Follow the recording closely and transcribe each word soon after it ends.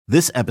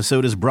This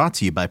episode is brought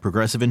to you by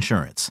Progressive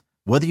Insurance.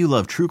 Whether you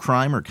love true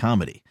crime or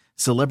comedy,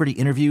 celebrity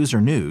interviews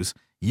or news,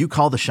 you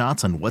call the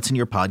shots on what's in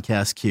your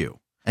podcast queue.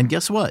 And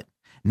guess what?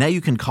 Now you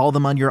can call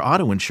them on your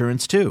auto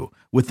insurance too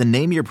with the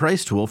Name Your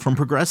Price tool from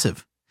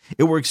Progressive.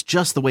 It works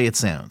just the way it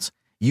sounds.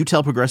 You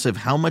tell Progressive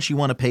how much you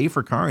want to pay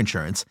for car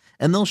insurance,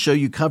 and they'll show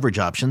you coverage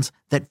options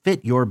that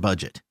fit your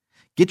budget.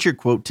 Get your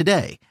quote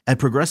today at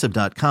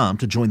Progressive.com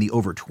to join the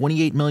over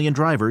 28 million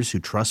drivers who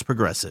trust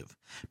Progressive.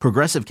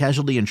 Progressive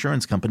Casualty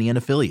Insurance Company and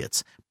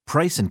Affiliates.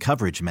 Price and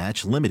coverage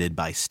match limited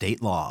by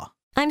state law.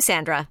 I'm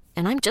Sandra,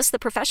 and I'm just the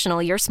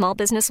professional your small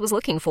business was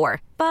looking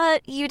for.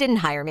 But you didn't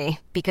hire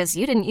me because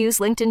you didn't use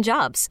LinkedIn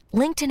Jobs.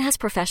 LinkedIn has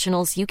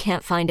professionals you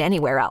can't find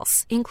anywhere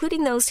else,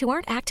 including those who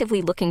aren't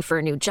actively looking for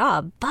a new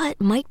job, but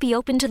might be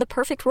open to the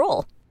perfect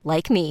role,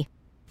 like me.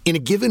 In a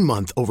given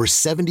month, over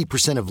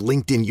 70% of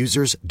LinkedIn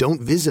users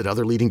don't visit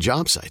other leading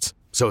job sites.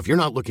 So if you're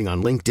not looking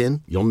on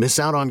LinkedIn, you'll miss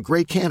out on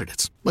great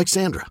candidates like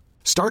Sandra.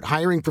 Start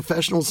hiring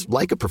professionals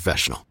like a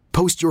professional.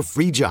 Post your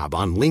free job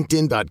on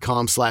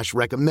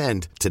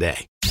linkedin.com/recommend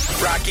today.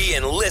 Rocky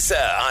and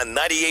Lissa on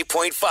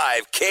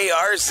 98.5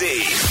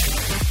 KRZ.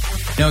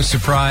 No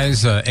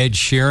surprise, Ed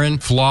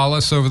Sheeran,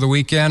 flawless over the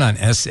weekend on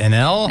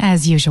SNL.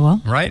 As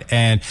usual. Right?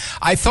 And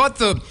I thought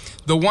the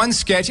one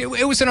sketch, it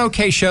was an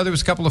okay show. There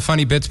was a couple of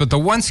funny bits, but the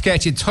one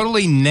sketch, it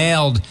totally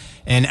nailed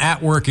an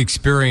at-work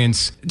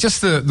experience.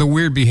 Just the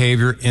weird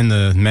behavior in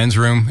the men's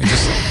room. It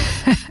just...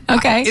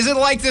 Okay. Is it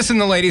like this in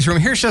the ladies' room?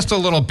 Here's just a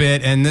little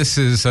bit, and this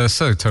is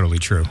so totally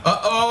true.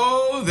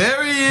 Uh-oh,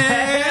 there he is.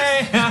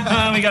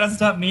 Hey, we gotta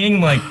stop meeting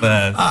like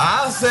this.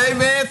 I'll say,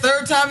 man,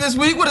 third time this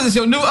week. What is this,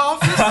 your new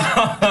office?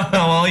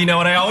 Well, you know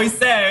what I always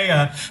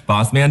say.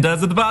 Boss man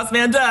does what the boss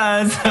man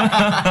does.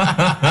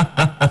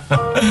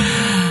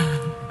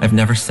 I've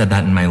never said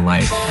that in my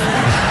life.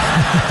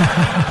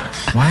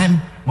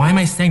 Why am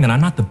I saying that? I'm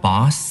not the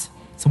boss.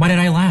 So why did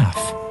I laugh?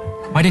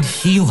 Why did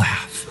he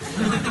laugh?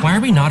 Why are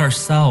we not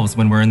ourselves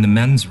when we're in the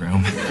men's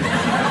room?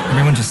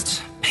 Everyone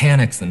just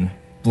panics and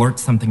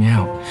blurts something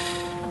out.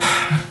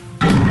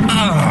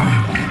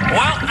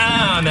 Well,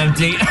 I'm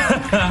empty.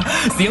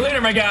 See you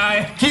later, my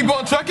guy. Keep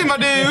on trucking, my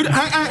dude.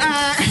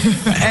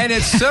 And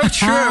it's so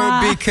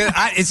true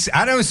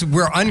because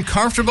we're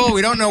uncomfortable.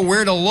 We don't know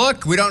where to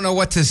look. We don't know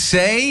what to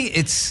say.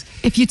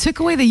 If you took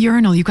away the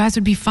urinal, you guys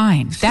would be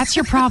fine. That's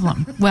your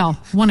problem. Well,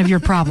 one of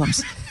your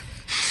problems.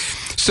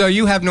 So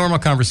you have normal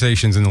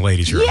conversations in the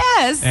ladies' room.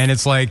 Yes. And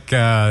it's like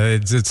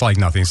it's like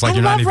nothing. It's like I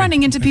you're love not even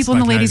running into people in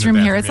the ladies' room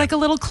here. It's like a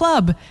little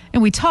club.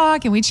 And we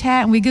talk and we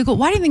chat and we giggle.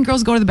 Why do you think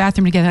girls go to the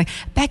bathroom together? Like,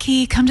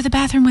 Becky, come to the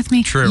bathroom with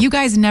me. True. You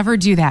guys never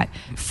do that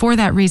for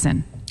that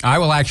reason. I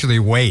will actually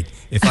wait.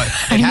 It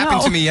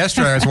happened to me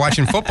yesterday. I was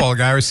watching football. A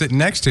guy I was sitting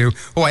next to,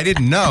 who I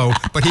didn't know,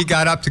 but he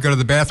got up to go to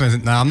the bathroom. I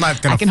said, no, I'm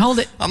not going to. I can hold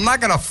it. I'm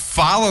not going to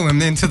follow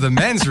him into the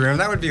men's room.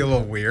 That would be a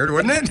little weird,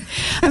 wouldn't it?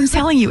 I'm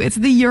telling you, it's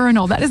the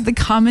urinal. That is the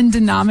common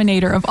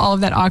denominator of all of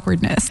that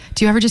awkwardness.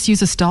 Do you ever just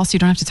use a stall so you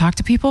don't have to talk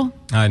to people?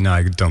 No,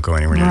 I don't go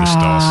anywhere near the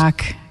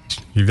stalls.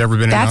 You've ever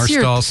been in our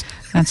stalls?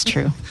 That's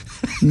true.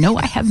 No,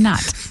 I have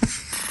not.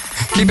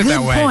 Keep it Good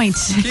that way. Point.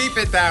 Keep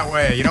it that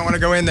way. You don't want to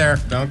go in there.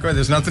 Don't go.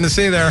 There's nothing to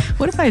see there.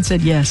 What if I had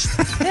said yes?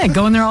 Yeah,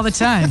 go in there all the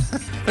time.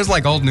 There's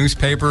like old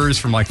newspapers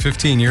from like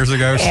 15 years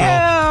ago.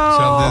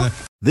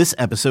 This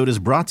episode is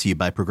brought to you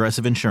by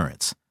Progressive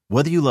Insurance.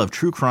 Whether you love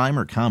true crime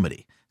or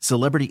comedy,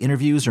 celebrity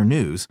interviews or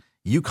news,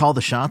 you call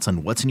the shots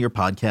on what's in your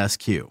podcast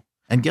queue.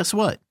 And guess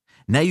what?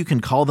 Now you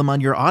can call them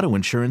on your auto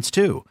insurance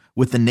too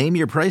with the Name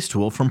Your Price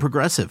tool from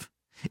Progressive.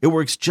 It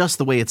works just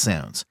the way it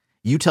sounds.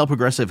 You tell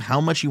Progressive how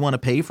much you want to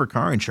pay for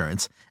car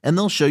insurance, and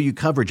they'll show you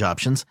coverage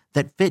options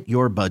that fit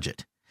your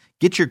budget.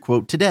 Get your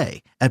quote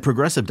today at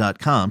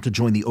Progressive.com to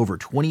join the over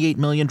 28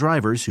 million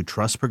drivers who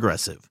trust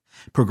Progressive.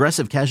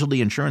 Progressive Casualty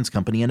Insurance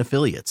Company and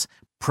Affiliates.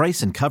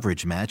 Price and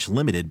coverage match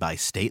limited by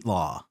state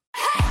law.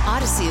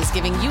 Odyssey is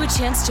giving you a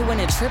chance to win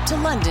a trip to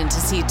London to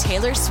see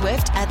Taylor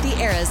Swift at the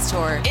Eras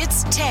Tour.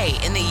 It's Tay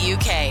in the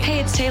UK.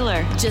 Hey, it's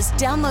Taylor. Just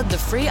download the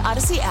free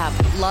Odyssey app,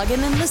 log in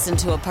and listen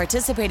to a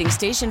participating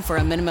station for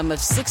a minimum of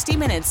 60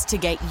 minutes to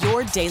get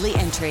your daily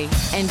entry.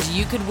 And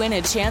you could win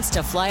a chance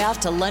to fly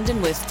off to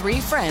London with 3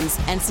 friends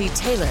and see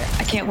Taylor.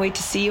 I can't wait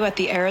to see you at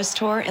the Eras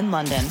Tour in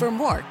London. For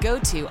more, go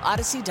to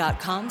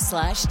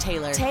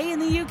odyssey.com/Taylor. Tay in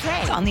the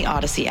UK. It's on the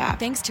Odyssey app.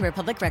 Thanks to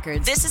Republic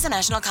Records. This is a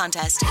national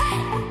contest.